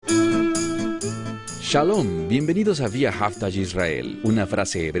Shalom, bienvenidos a Via Haftaj Israel, una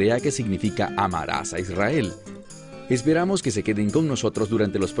frase hebrea que significa amarás a Israel. Esperamos que se queden con nosotros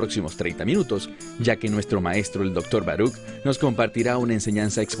durante los próximos 30 minutos, ya que nuestro maestro, el Dr. Baruch, nos compartirá una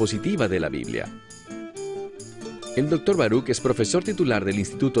enseñanza expositiva de la Biblia. El Dr. Baruch es profesor titular del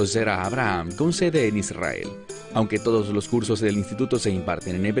Instituto Zera Abraham, con sede en Israel. Aunque todos los cursos del instituto se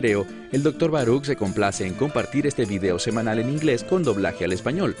imparten en hebreo, el Dr. Baruch se complace en compartir este video semanal en inglés con doblaje al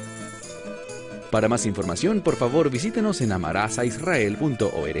español. Para más información, por favor, visítenos en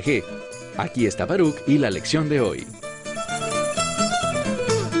amarazaisrael.org. Aquí está Baruch y la lección de hoy.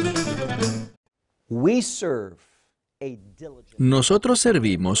 Nosotros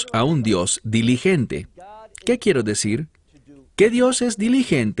servimos a un Dios diligente. ¿Qué quiero decir? Que Dios es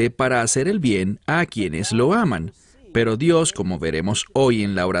diligente para hacer el bien a quienes lo aman. Pero Dios, como veremos hoy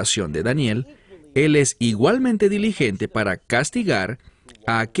en la oración de Daniel, Él es igualmente diligente para castigar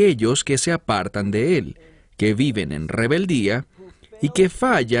a aquellos que se apartan de Él, que viven en rebeldía y que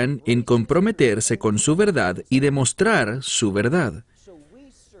fallan en comprometerse con su verdad y demostrar su verdad.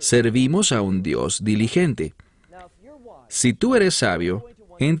 Servimos a un Dios diligente. Si tú eres sabio,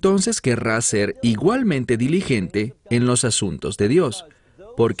 entonces querrás ser igualmente diligente en los asuntos de Dios,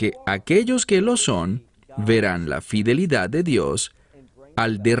 porque aquellos que lo son verán la fidelidad de Dios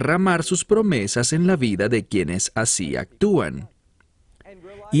al derramar sus promesas en la vida de quienes así actúan.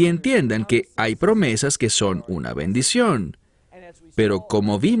 Y entiendan que hay promesas que son una bendición, pero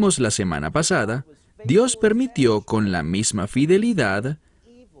como vimos la semana pasada, Dios permitió con la misma fidelidad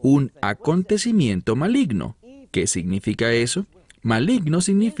un acontecimiento maligno. ¿Qué significa eso? Maligno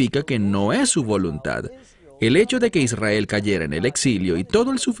significa que no es su voluntad. El hecho de que Israel cayera en el exilio y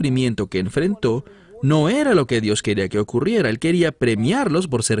todo el sufrimiento que enfrentó no era lo que Dios quería que ocurriera. Él quería premiarlos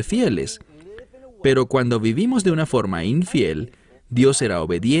por ser fieles. Pero cuando vivimos de una forma infiel, Dios será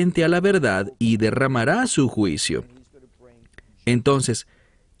obediente a la verdad y derramará su juicio. Entonces,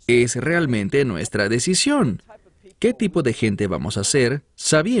 es realmente nuestra decisión. ¿Qué tipo de gente vamos a ser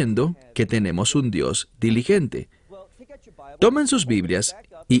sabiendo que tenemos un Dios diligente? Tomen sus Biblias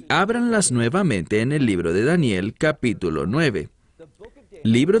y ábranlas nuevamente en el libro de Daniel, capítulo 9.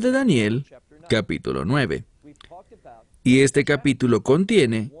 Libro de Daniel, capítulo 9. Y este capítulo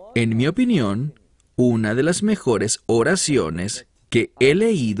contiene, en mi opinión, una de las mejores oraciones que he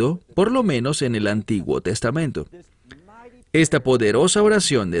leído, por lo menos en el Antiguo Testamento. Esta poderosa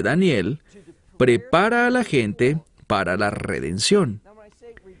oración de Daniel prepara a la gente para la redención.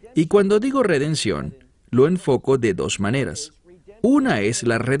 Y cuando digo redención, lo enfoco de dos maneras. Una es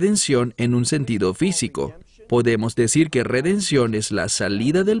la redención en un sentido físico. Podemos decir que redención es la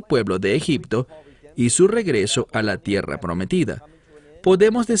salida del pueblo de Egipto y su regreso a la tierra prometida.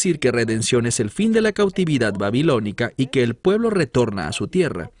 Podemos decir que redención es el fin de la cautividad babilónica y que el pueblo retorna a su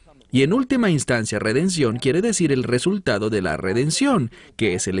tierra. Y en última instancia, redención quiere decir el resultado de la redención,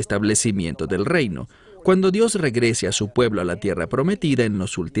 que es el establecimiento del reino, cuando Dios regrese a su pueblo a la tierra prometida en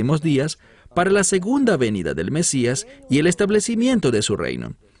los últimos días, para la segunda venida del Mesías y el establecimiento de su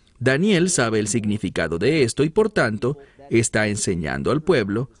reino. Daniel sabe el significado de esto y por tanto está enseñando al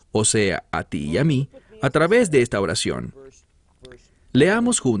pueblo, o sea, a ti y a mí, a través de esta oración.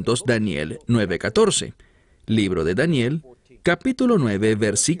 Leamos juntos Daniel 9:14. Libro de Daniel, capítulo 9,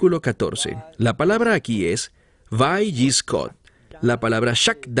 versículo 14. La palabra aquí es Vayizkot. La palabra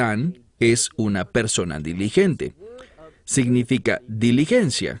Shakdan es una persona diligente. Significa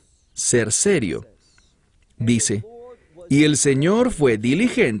diligencia, ser serio. Dice, y el Señor fue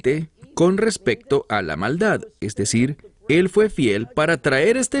diligente con respecto a la maldad, es decir, Él fue fiel para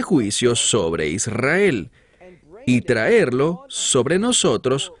traer este juicio sobre Israel y traerlo sobre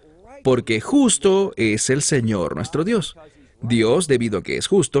nosotros, porque justo es el Señor nuestro Dios. Dios, debido a que es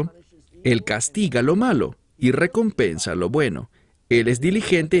justo, Él castiga lo malo y recompensa lo bueno. Él es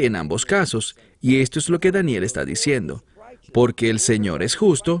diligente en ambos casos, y esto es lo que Daniel está diciendo. Porque el Señor es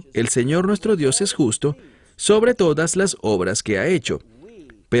justo, el Señor nuestro Dios es justo, sobre todas las obras que ha hecho.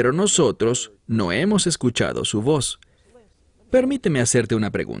 Pero nosotros no hemos escuchado su voz. Permíteme hacerte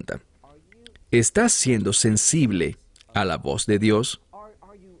una pregunta. ¿Estás siendo sensible a la voz de Dios?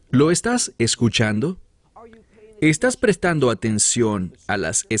 ¿Lo estás escuchando? ¿Estás prestando atención a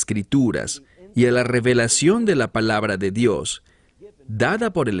las Escrituras y a la revelación de la palabra de Dios,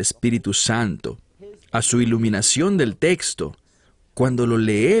 dada por el Espíritu Santo, a su iluminación del texto, cuando lo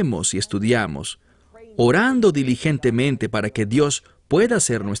leemos y estudiamos, orando diligentemente para que Dios pueda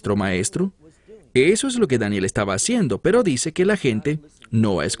ser nuestro Maestro? Eso es lo que Daniel estaba haciendo, pero dice que la gente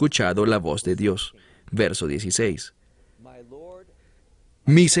no ha escuchado la voz de Dios. Verso 16.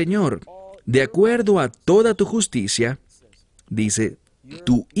 Mi Señor, de acuerdo a toda tu justicia, dice,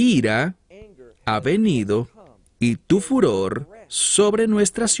 tu ira ha venido y tu furor sobre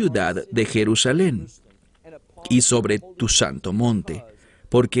nuestra ciudad de Jerusalén y sobre tu santo monte,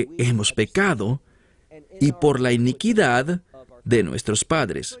 porque hemos pecado y por la iniquidad de nuestros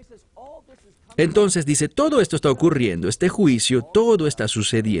padres. Entonces dice, todo esto está ocurriendo, este juicio, todo está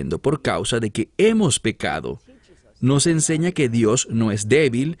sucediendo por causa de que hemos pecado. Nos enseña que Dios no es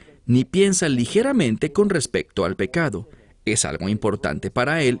débil ni piensa ligeramente con respecto al pecado. Es algo importante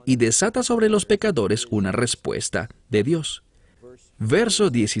para Él y desata sobre los pecadores una respuesta de Dios. Verso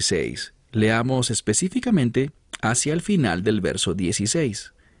 16. Leamos específicamente hacia el final del verso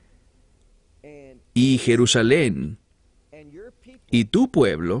 16. Y Jerusalén y tu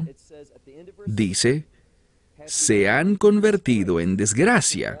pueblo, dice, se han convertido en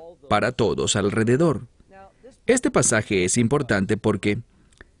desgracia para todos alrededor. Este pasaje es importante porque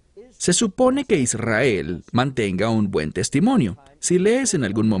se supone que Israel mantenga un buen testimonio. Si lees en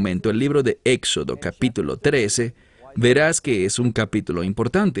algún momento el libro de Éxodo, capítulo 13, verás que es un capítulo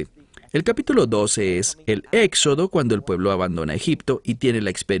importante. El capítulo 12 es el Éxodo, cuando el pueblo abandona Egipto y tiene la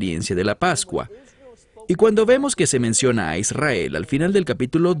experiencia de la Pascua. Y cuando vemos que se menciona a Israel al final del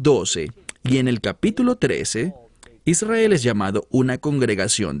capítulo 12 y en el capítulo 13, Israel es llamado una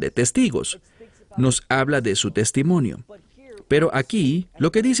congregación de testigos. Nos habla de su testimonio. Pero aquí,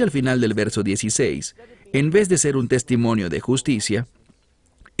 lo que dice al final del verso 16, en vez de ser un testimonio de justicia,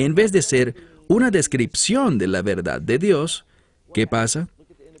 en vez de ser una descripción de la verdad de Dios, ¿qué pasa?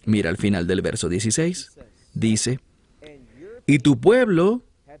 Mira al final del verso 16, dice, y tu pueblo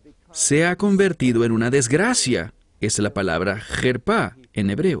se ha convertido en una desgracia. Es la palabra jerpá en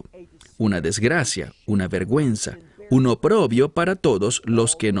hebreo. Una desgracia, una vergüenza, un oprobio para todos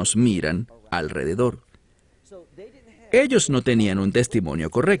los que nos miran alrededor. Ellos no tenían un testimonio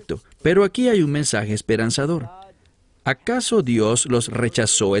correcto, pero aquí hay un mensaje esperanzador. ¿Acaso Dios los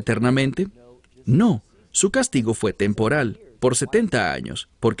rechazó eternamente? No, su castigo fue temporal, por 70 años.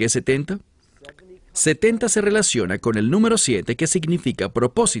 ¿Por qué 70? 70 se relaciona con el número 7, que significa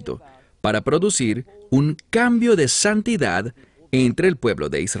propósito, para producir un cambio de santidad entre el pueblo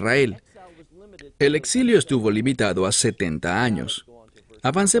de Israel. El exilio estuvo limitado a 70 años.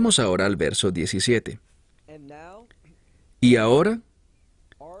 Avancemos ahora al verso 17. Y ahora,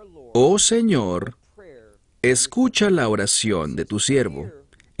 oh Señor, escucha la oración de tu siervo.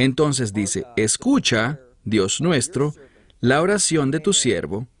 Entonces dice, escucha, Dios nuestro, la oración de tu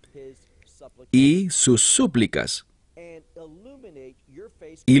siervo y sus súplicas.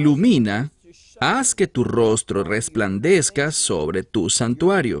 Ilumina, haz que tu rostro resplandezca sobre tu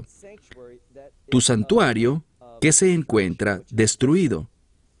santuario que se encuentra destruido,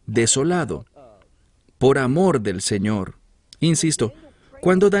 desolado, por amor del Señor. Insisto,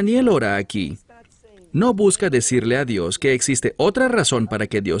 cuando Daniel ora aquí, no busca decirle a Dios que existe otra razón para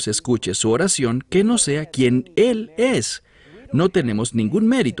que Dios escuche su oración que no sea quien Él es. No tenemos ningún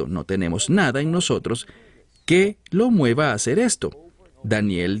mérito, no tenemos nada en nosotros que lo mueva a hacer esto.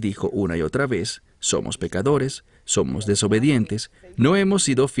 Daniel dijo una y otra vez, somos pecadores, somos desobedientes, no hemos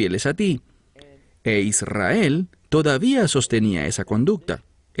sido fieles a ti. E Israel todavía sostenía esa conducta,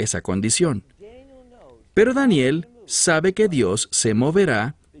 esa condición. Pero Daniel sabe que Dios se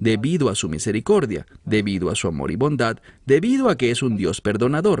moverá debido a su misericordia, debido a su amor y bondad, debido a que es un Dios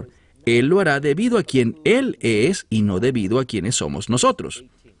perdonador. Él lo hará debido a quien Él es y no debido a quienes somos nosotros.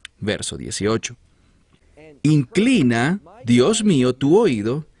 Verso 18. Inclina, Dios mío, tu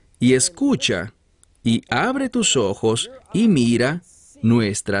oído y escucha, y abre tus ojos y mira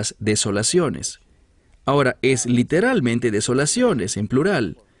nuestras desolaciones. Ahora, es literalmente desolaciones en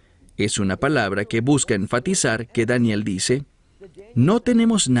plural. Es una palabra que busca enfatizar que Daniel dice, no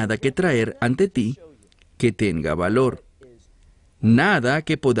tenemos nada que traer ante ti que tenga valor. Nada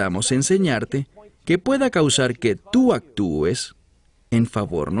que podamos enseñarte que pueda causar que tú actúes en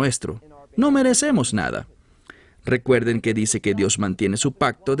favor nuestro. No merecemos nada. Recuerden que dice que Dios mantiene su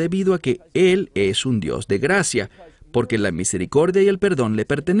pacto debido a que Él es un Dios de gracia, porque la misericordia y el perdón le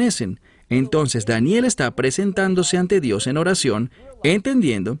pertenecen. Entonces Daniel está presentándose ante Dios en oración,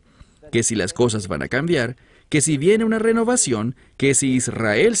 entendiendo que si las cosas van a cambiar, que si viene una renovación, que si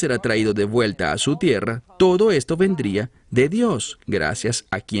Israel será traído de vuelta a su tierra, todo esto vendría de Dios, gracias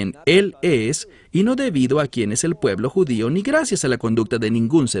a quien Él es, y no debido a quien es el pueblo judío, ni gracias a la conducta de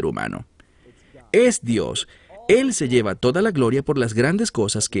ningún ser humano. Es Dios. Él se lleva toda la gloria por las grandes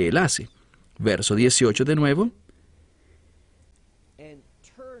cosas que Él hace. Verso 18 de nuevo.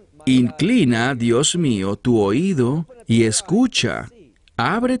 Inclina, Dios mío, tu oído y escucha.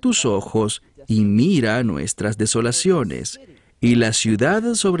 Abre tus ojos y mira nuestras desolaciones, y la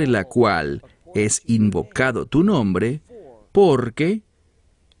ciudad sobre la cual es invocado tu nombre, porque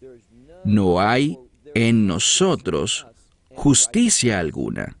no hay en nosotros justicia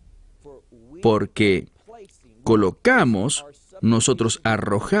alguna, porque nosotros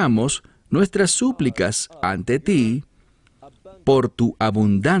arrojamos nuestras súplicas ante ti por tu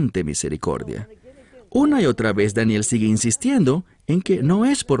abundante misericordia. Una y otra vez Daniel sigue insistiendo en que no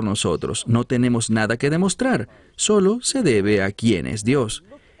es por nosotros, no tenemos nada que demostrar, solo se debe a quién es Dios.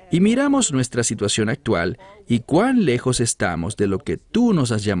 Y miramos nuestra situación actual y cuán lejos estamos de lo que tú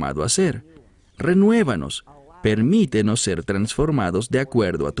nos has llamado a hacer. Renuévanos, permítenos ser transformados de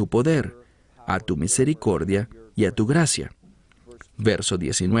acuerdo a tu poder, a tu misericordia y a tu gracia. Verso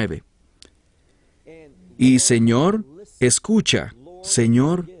 19. Y Señor, escucha,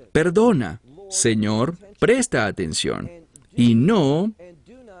 Señor, perdona, Señor, presta atención, y no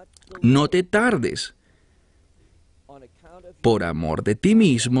te tardes. Por amor de ti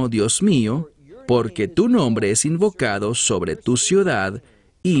mismo, Dios mío, porque tu nombre es invocado sobre tu ciudad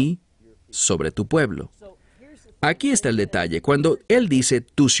y sobre tu pueblo. Aquí está el detalle. Cuando Él dice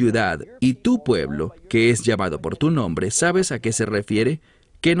tu ciudad y tu pueblo, que es llamado por tu nombre, ¿sabes a qué se refiere?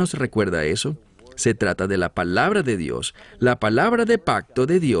 ¿Qué nos recuerda eso? Se trata de la palabra de Dios, la palabra de pacto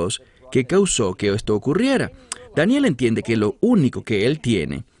de Dios que causó que esto ocurriera. Daniel entiende que lo único que él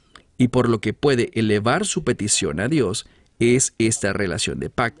tiene, y por lo que puede elevar su petición a Dios, es esta relación de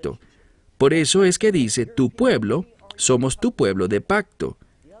pacto. Por eso es que dice, tu pueblo, somos tu pueblo de pacto.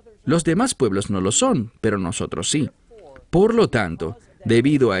 Los demás pueblos no lo son, pero nosotros sí. Por lo tanto,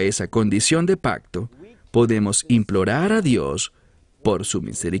 debido a esa condición de pacto, podemos implorar a Dios por su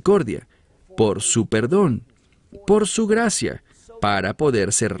misericordia, por su perdón, por su gracia, para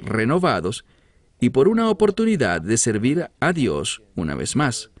poder ser renovados y por una oportunidad de servir a Dios una vez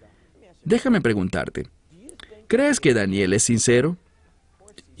más. Déjame preguntarte, ¿crees que Daniel es sincero?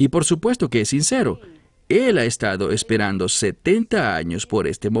 Y por supuesto que es sincero. Él ha estado esperando 70 años por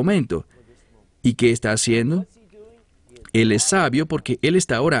este momento. ¿Y qué está haciendo? Él es sabio porque él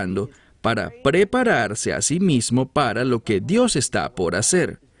está orando para prepararse a sí mismo para lo que Dios está por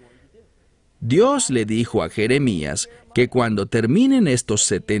hacer. Dios le dijo a Jeremías que cuando terminen estos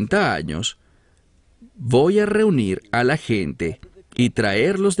 70 años, voy a reunir a la gente y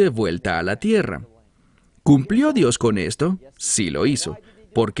traerlos de vuelta a la tierra. ¿Cumplió Dios con esto? Sí lo hizo.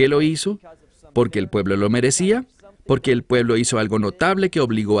 ¿Por qué lo hizo? ¿Porque el pueblo lo merecía? ¿Porque el pueblo hizo algo notable que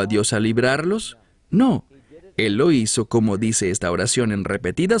obligó a Dios a librarlos? No. Él lo hizo, como dice esta oración en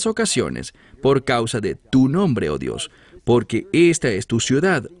repetidas ocasiones, por causa de tu nombre, oh Dios. Porque esta es tu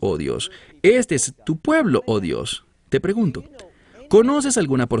ciudad, oh Dios. Este es tu pueblo, oh Dios. Te pregunto, ¿conoces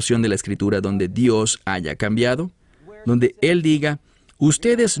alguna porción de la Escritura donde Dios haya cambiado? Donde Él diga,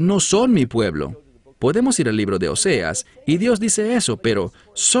 ustedes no son mi pueblo. Podemos ir al libro de Oseas, y Dios dice eso, pero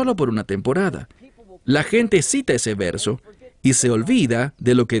solo por una temporada. La gente cita ese verso y se olvida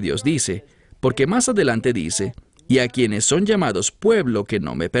de lo que Dios dice, porque más adelante dice, y a quienes son llamados pueblo que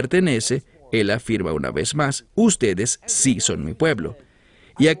no me pertenece, Él afirma una vez más, ustedes sí son mi pueblo.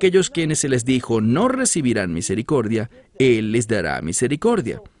 Y a aquellos quienes se les dijo no recibirán misericordia, Él les dará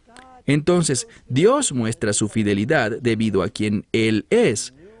misericordia. Entonces, Dios muestra su fidelidad debido a quien Él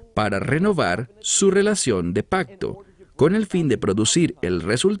es, para renovar su relación de pacto, con el fin de producir el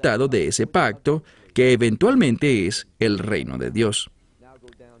resultado de ese pacto, que eventualmente es el reino de Dios.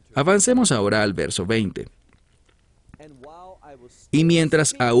 Avancemos ahora al verso 20. Y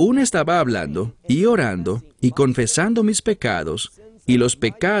mientras aún estaba hablando y orando y confesando mis pecados y los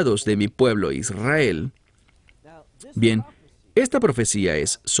pecados de mi pueblo Israel. Bien, esta profecía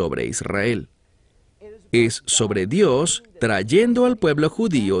es sobre Israel. Es sobre Dios trayendo al pueblo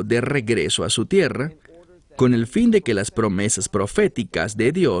judío de regreso a su tierra, con el fin de que las promesas proféticas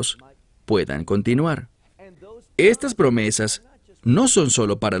de Dios puedan continuar. Estas promesas no son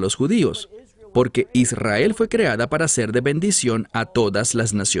solo para los judíos, porque Israel fue creada para ser de bendición a todas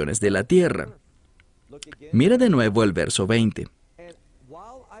las naciones de la tierra. Mira de nuevo el verso 20.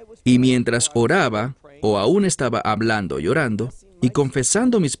 Y mientras oraba, o aún estaba hablando y orando, y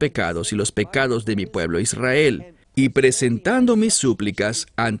confesando mis pecados y los pecados de mi pueblo Israel, y presentando mis súplicas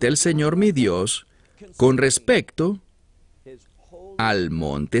ante el Señor mi Dios, con respecto al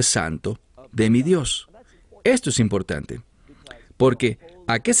monte santo de mi Dios. Esto es importante, porque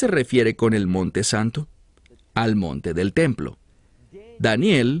 ¿a qué se refiere con el monte santo? Al monte del templo.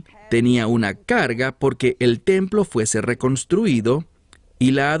 Daniel tenía una carga porque el templo fuese reconstruido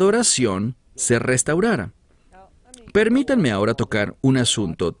y la adoración se restaurara. Permítanme ahora tocar un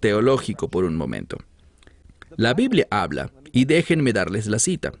asunto teológico por un momento. La Biblia habla, y déjenme darles la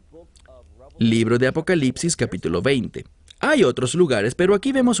cita. Libro de Apocalipsis, capítulo 20. Hay otros lugares, pero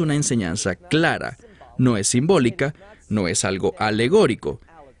aquí vemos una enseñanza clara. No es simbólica, no es algo alegórico.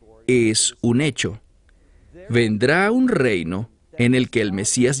 es un hecho. Vendrá un reino en el que el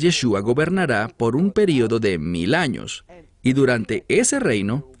Mesías Yeshua gobernará por un período de 1000 años, y durante ese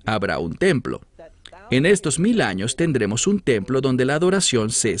reino habrá un templo. En estos 1000 años tendremos un templo donde la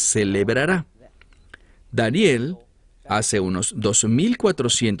adoración se celebrará. Daniel, hace unos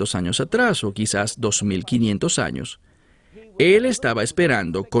 2400 años atrás, o quizás 2500 años, él estaba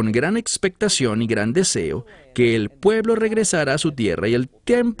esperando con gran expectación y gran deseo que el pueblo regresara a su tierra y el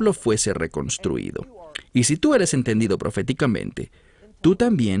templo fuese reconstruido. Y si tú eres entendido proféticamente, tú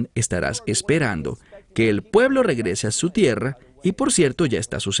también estarás esperando que el pueblo regrese a su tierra, y por cierto ya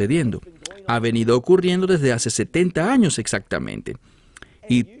está sucediendo. Ha venido ocurriendo desde hace 70 años exactamente.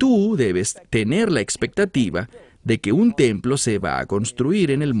 Y tú debes tener la expectativa de que un templo se va a construir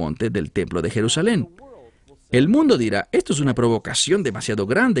en el monte del Templo de Jerusalén. El mundo dirá, esto es una provocación demasiado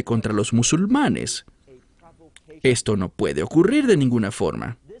grande contra los musulmanes. Esto no puede ocurrir de ninguna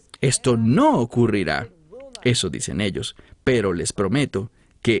forma. Esto no ocurrirá. Eso dicen ellos. Pero les prometo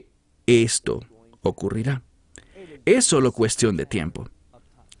que esto ocurrirá. Es solo cuestión de tiempo.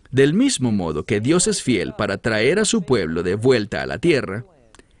 Del mismo modo que Dios es fiel para traer a su pueblo de vuelta a la tierra,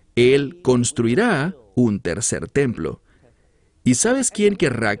 Él construirá un tercer templo. ¿Y sabes quién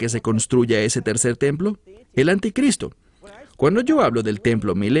querrá que se construya ese tercer templo? El anticristo. Cuando yo hablo del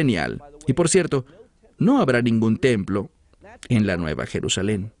templo milenial, y por cierto, no habrá ningún templo en la Nueva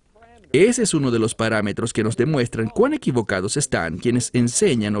Jerusalén. Ese es uno de los parámetros que nos demuestran cuán equivocados están quienes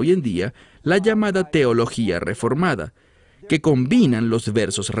enseñan hoy en día la llamada teología reformada, que combinan los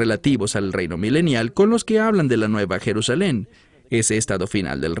versos relativos al reino milenial con los que hablan de la Nueva Jerusalén, ese estado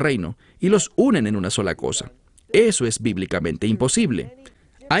final del reino, y los unen en una sola cosa. Eso es bíblicamente imposible.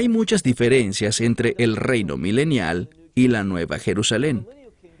 Hay muchas diferencias entre el reino milenial y la Nueva Jerusalén.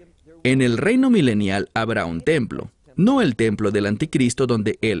 En el reino milenial habrá un templo, no el templo del anticristo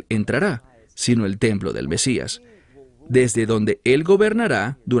donde Él entrará, sino el templo del Mesías, desde donde Él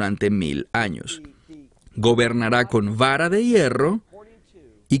gobernará durante 1000 años. Gobernará con vara de hierro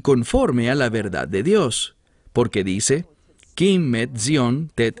y conforme a la verdad de Dios, porque dice, Kim met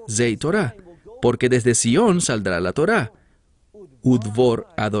Zion tet zei Torah, porque desde Sion saldrá la Torah, Udvor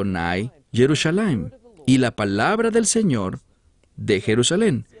Adonai Jerusalem, y la palabra del Señor de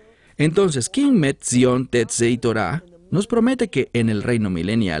Jerusalén. Entonces, Kim met Zion tet zei Torah nos promete que en el reino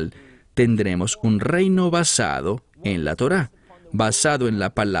milenial tendremos un reino basado en la Torah, basado en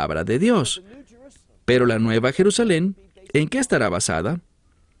la palabra de Dios. Pero la Nueva Jerusalén, ¿en qué estará basada?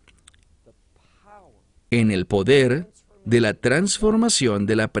 En el poder de la transformación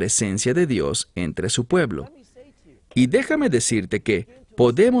de la presencia de Dios entre su pueblo. Y déjame decirte que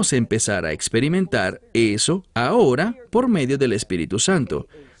podemos empezar a experimentar eso ahora por medio del Espíritu Santo.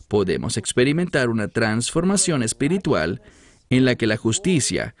 Podemos experimentar una transformación espiritual en la que la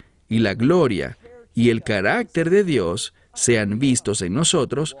justicia y la gloria y el carácter de Dios sean vistos en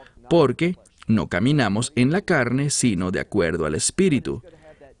nosotros, porque no caminamos en la carne, sino de acuerdo al Espíritu.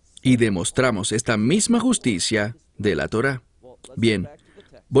 Y demostramos esta misma justicia de la Torah. Bien,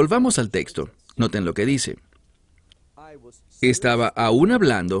 volvamos al texto. Noten lo que dice. Estaba aún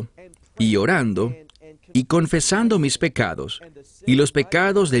hablando y orando y confesando mis pecados y los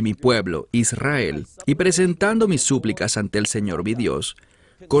pecados de mi pueblo Israel, y presentando mis súplicas ante el Señor mi Dios,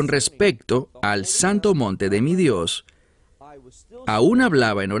 con respecto al santo monte de mi Dios. Aún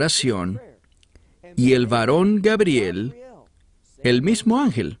hablaba en oración, y el varón Gabriel, el mismo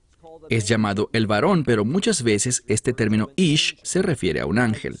ángel, es llamado el varón, pero muchas veces este término Ish se refiere a un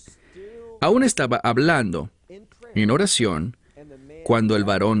ángel. Aún estaba hablando en oración cuando el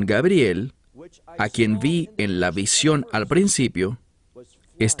varón Gabriel, a quien vi en la visión al principio,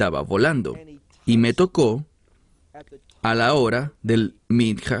 estaba volando y me tocó a la hora del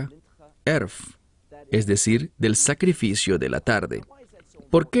Mincha Erf, es decir, del sacrificio de la tarde.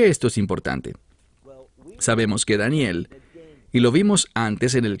 ¿Por qué esto es importante? Sabemos que Daniel, y lo vimos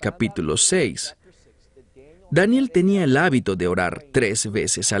antes en el capítulo 6, Daniel tenía el hábito de orar 3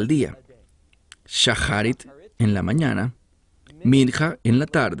 veces al día. Shacharit en la mañana, Mincha en la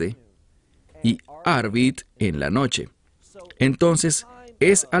tarde y Arvit en la noche. Entonces,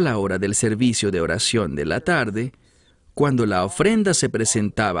 es a la hora del servicio de oración de la tarde, cuando la ofrenda se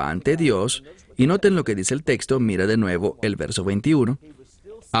presentaba ante Dios, y noten lo que dice el texto, mira de nuevo el verso 21,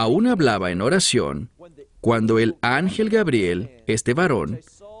 aún hablaba en oración, cuando el ángel Gabriel, este varón,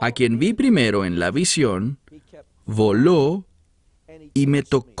 a quien vi primero en la visión, voló y me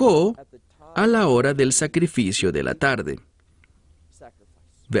tocó a la hora del sacrificio de la tarde.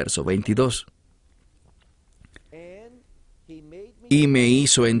 Verso 22. Y me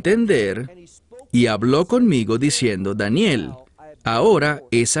hizo entender y habló conmigo diciendo, Daniel, ahora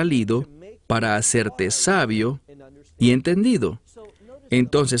he salido para hacerte sabio y entendido.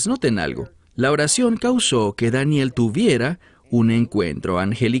 Entonces, noten algo. La oración causó que Daniel tuviera un encuentro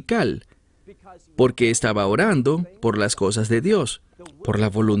angelical, porque estaba orando por las cosas de Dios, por la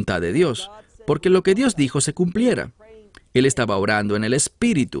voluntad de Dios, porque lo que Dios dijo se cumpliera. Él estaba orando en el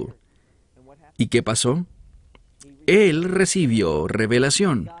Espíritu. ¿Y qué pasó? Él recibió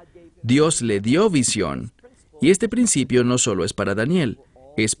revelación. Dios le dio visión. Y este principio no solo es para Daniel,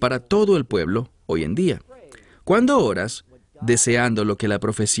 es para todo el pueblo hoy en día. Cuando oras, deseando lo que la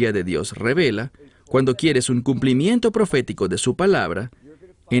profecía de Dios revela, cuando quieres un cumplimiento profético de su palabra,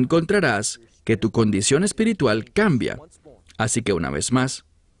 encontrarás que tu condición espiritual cambia. Así que una vez más,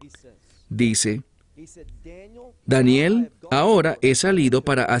 dice, Daniel, ahora he salido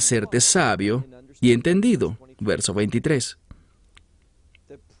para hacerte sabio y entendido. Verso 23.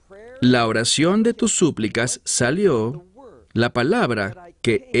 La oración de tus súplicas salió, la palabra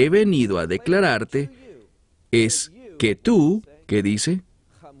que he venido a declararte es que tú, ¿qué dice?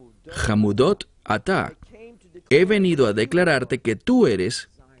 Hamudot ata. He venido a declararte que tú eres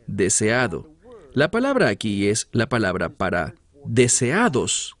deseado. La palabra aquí es la palabra para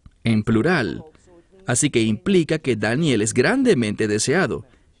deseados, en plural. Así que implica que Daniel es grandemente deseado.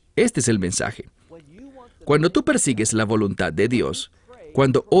 Este es el mensaje. Cuando tú persigues la voluntad de Dios,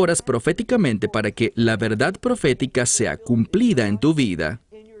 cuando oras proféticamente para que la verdad profética sea cumplida en tu vida,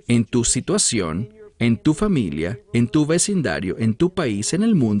 en tu situación, en tu familia, en tu vecindario, en tu país, en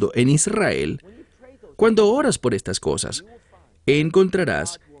el mundo, en Israel, cuando oras por estas cosas,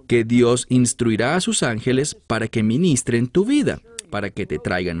 encontrarás que Dios instruirá a sus ángeles para que ministren tu vida, para que te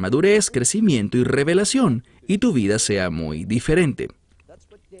traigan madurez, crecimiento y revelación, y tu vida sea muy diferente.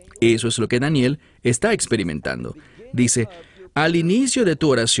 Eso es lo que Daniel está experimentando. Dice, al inicio de tu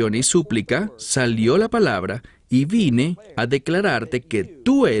oración y súplica salió la palabra y vine a declararte que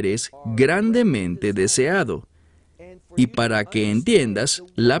tú eres grandemente deseado, y para que entiendas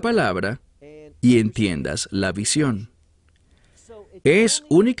la palabra y entiendas la visión. Es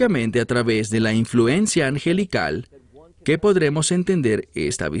únicamente a través de la influencia angelical que podremos entender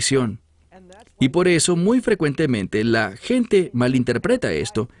esta visión. Y por eso muy frecuentemente la gente malinterpreta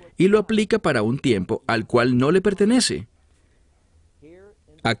esto y lo aplica para un tiempo al cual no le pertenece.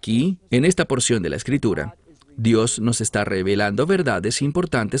 Aquí, en esta porción de la Escritura, Dios nos está revelando verdades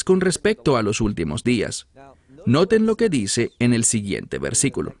importantes con respecto a los últimos días. Noten lo que dice en el siguiente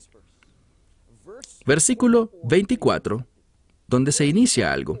versículo. Versículo 24, donde se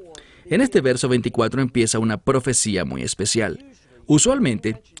inicia algo. En este verso 24 empieza una profecía muy especial.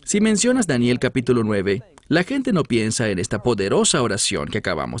 Usualmente, si mencionas Daniel capítulo 9, la gente no piensa en esta poderosa oración que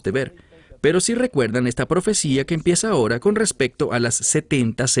acabamos de ver, pero sí recuerdan esta profecía que empieza ahora con respecto a las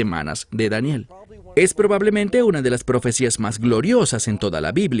 70 semanas de Daniel. Es probablemente una de las profecías más gloriosas en toda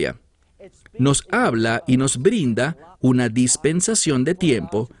la Biblia. Nos habla y nos brinda una dispensación de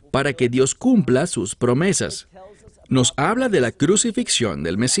tiempo para que Dios cumpla sus promesas. Nos habla de la crucifixión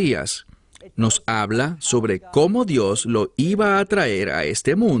del Mesías. Nos habla sobre cómo Dios lo iba a traer a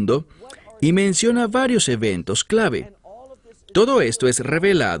este mundo y menciona varios eventos clave. Todo esto es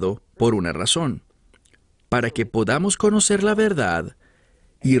revelado por una razón, para que podamos conocer la verdad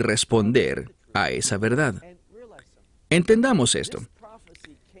y responder a esa verdad. Entendamos esto.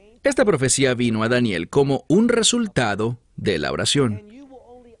 Esta profecía vino a Daniel como un resultado de la oración.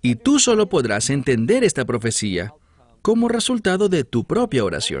 Y tú solo podrás entender esta profecía como resultado de tu propia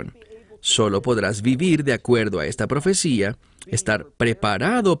oración. Solo podrás vivir de acuerdo a esta profecía, estar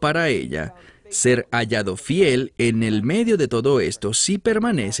preparado para ella, ser hallado fiel en el medio de todo esto si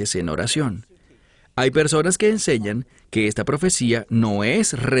permaneces en oración. Hay personas que enseñan que esta profecía no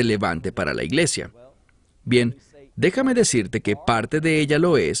es relevante para la iglesia. Bien, déjame decirte que parte de ella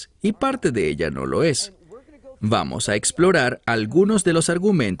lo es y parte de ella no lo es. Vamos a explorar algunos de los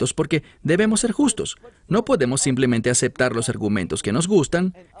argumentos porque debemos ser justos. No podemos simplemente aceptar los argumentos que nos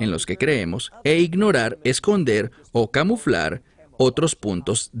gustan, en los que creemos, e ignorar, esconder o camuflar otros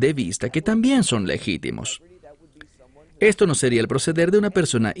puntos de vista que también son legítimos. Esto no sería el proceder de una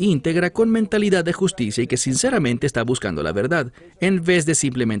persona íntegra con mentalidad de justicia y que sinceramente está buscando la verdad, en vez de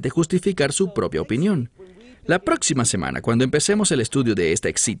simplemente justificar su propia opinión. La próxima semana, cuando empecemos el estudio de esta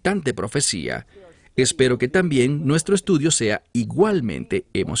excitante profecía, espero que también nuestro estudio sea igualmente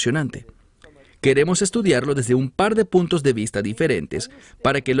emocionante. Queremos estudiarlo desde un par de puntos de vista diferentes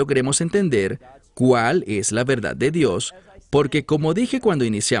para que logremos entender cuál es la verdad de Dios, porque como dije cuando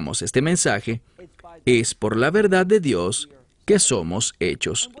iniciamos este mensaje, es por la verdad de Dios que somos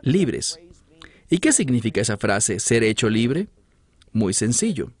hechos libres. ¿Y qué significa esa frase, ser hecho libre? Muy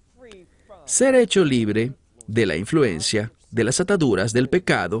sencillo. Ser hecho libre de la influencia de las ataduras del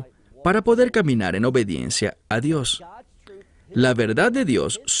pecado para poder caminar en obediencia a Dios. La verdad de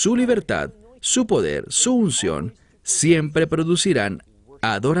Dios, su libertad, su poder, su unción, siempre producirán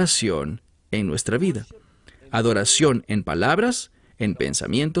adoración en nuestra vida. Adoración en palabras, en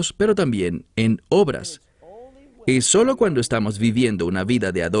pensamientos, pero también en obras. Y solo cuando estamos viviendo una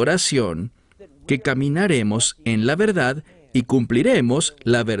vida de adoración, que caminaremos en la verdad y cumpliremos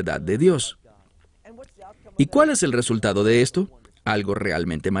la verdad de Dios. ¿Y cuál es el resultado de esto? Algo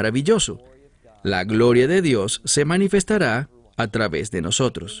realmente maravilloso. La gloria de Dios se manifestará a través de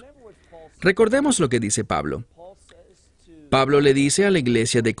nosotros. Recordemos lo que dice Pablo. Pablo le dice a la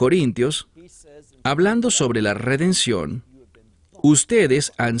iglesia de Corintios, hablando sobre la redención,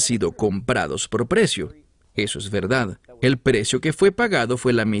 ustedes han sido comprados por precio. Eso es verdad. El precio que fue pagado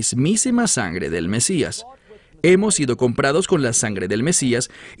fue la mismísima sangre del Mesías. Hemos sido comprados con la sangre del Mesías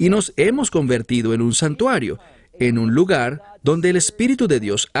y nos hemos convertido en un santuario, en un lugar donde el Espíritu de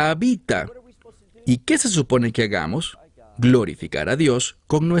Dios habita. ¿Y qué se supone que hagamos? Glorificar a Dios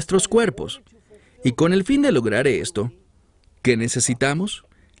con nuestros cuerpos. Y con el fin de lograr esto, ¿qué necesitamos?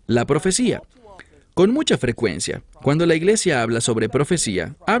 La profecía. Con mucha frecuencia, cuando la iglesia habla sobre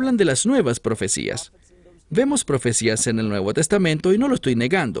profecía, hablan de las nuevas profecías. Vemos profecías en el Nuevo Testamento y no lo estoy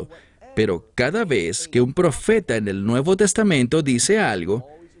negando, pero cada vez que un profeta en el Nuevo Testamento dice algo,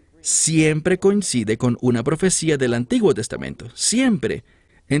 siempre coincide con una profecía del Antiguo Testamento. Siempre.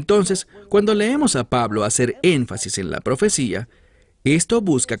 Entonces, cuando leemos a Pablo hacer énfasis en la profecía, esto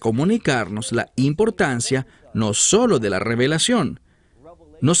busca comunicarnos la importancia no solo de la revelación.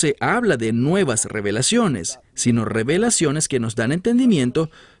 No se habla de nuevas revelaciones, sino revelaciones que nos dan entendimiento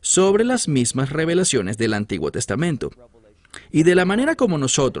sobre las mismas revelaciones del Antiguo Testamento. Y de la manera como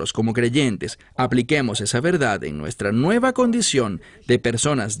nosotros, como creyentes, apliquemos esa verdad en nuestra nueva condición de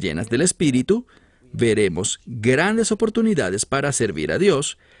personas llenas del Espíritu, veremos grandes oportunidades para servir a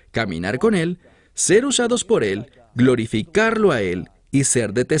Dios, caminar con Él, ser usados por Él, glorificarlo a Él y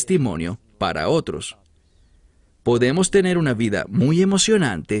ser de testimonio para otros. Podemos tener una vida muy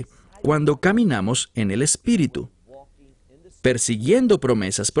emocionante cuando caminamos en el Espíritu, persiguiendo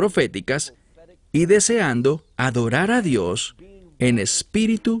promesas proféticas y deseando adorar a Dios en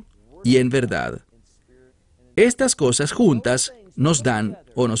espíritu y en verdad. Estas cosas juntas nos dan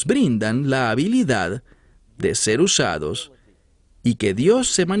o nos brindan la habilidad de ser usados y que Dios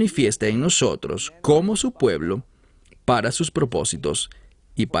se manifieste en nosotros como su pueblo para sus propósitos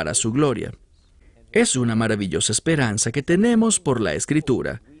y para su gloria. Es una maravillosa esperanza que tenemos por la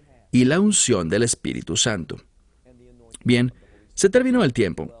Escritura y la unción del Espíritu Santo. Bien, se terminó el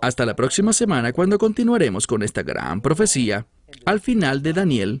tiempo. Hasta la próxima semana cuando continuaremos con esta gran profecía al final de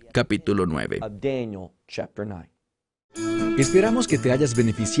Daniel capítulo 9. Esperamos que te hayas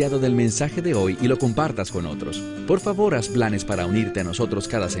beneficiado del mensaje de hoy y lo compartas con otros. Por favor, haz planes para unirte a nosotros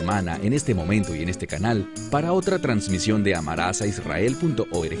cada semana en este momento y en este canal para otra transmisión de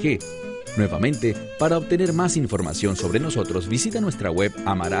amarazaisrael.org. Nuevamente, para obtener más información sobre nosotros, visita nuestra web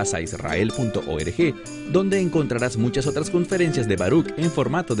amarazaisrael.org, donde encontrarás muchas otras conferencias de Baruch en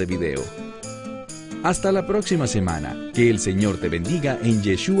formato de video. Hasta la próxima semana. Que el Señor te bendiga en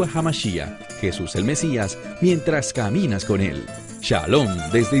Yeshua HaMashiach, Jesús el Mesías, mientras caminas con Él. Shalom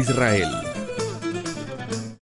desde Israel.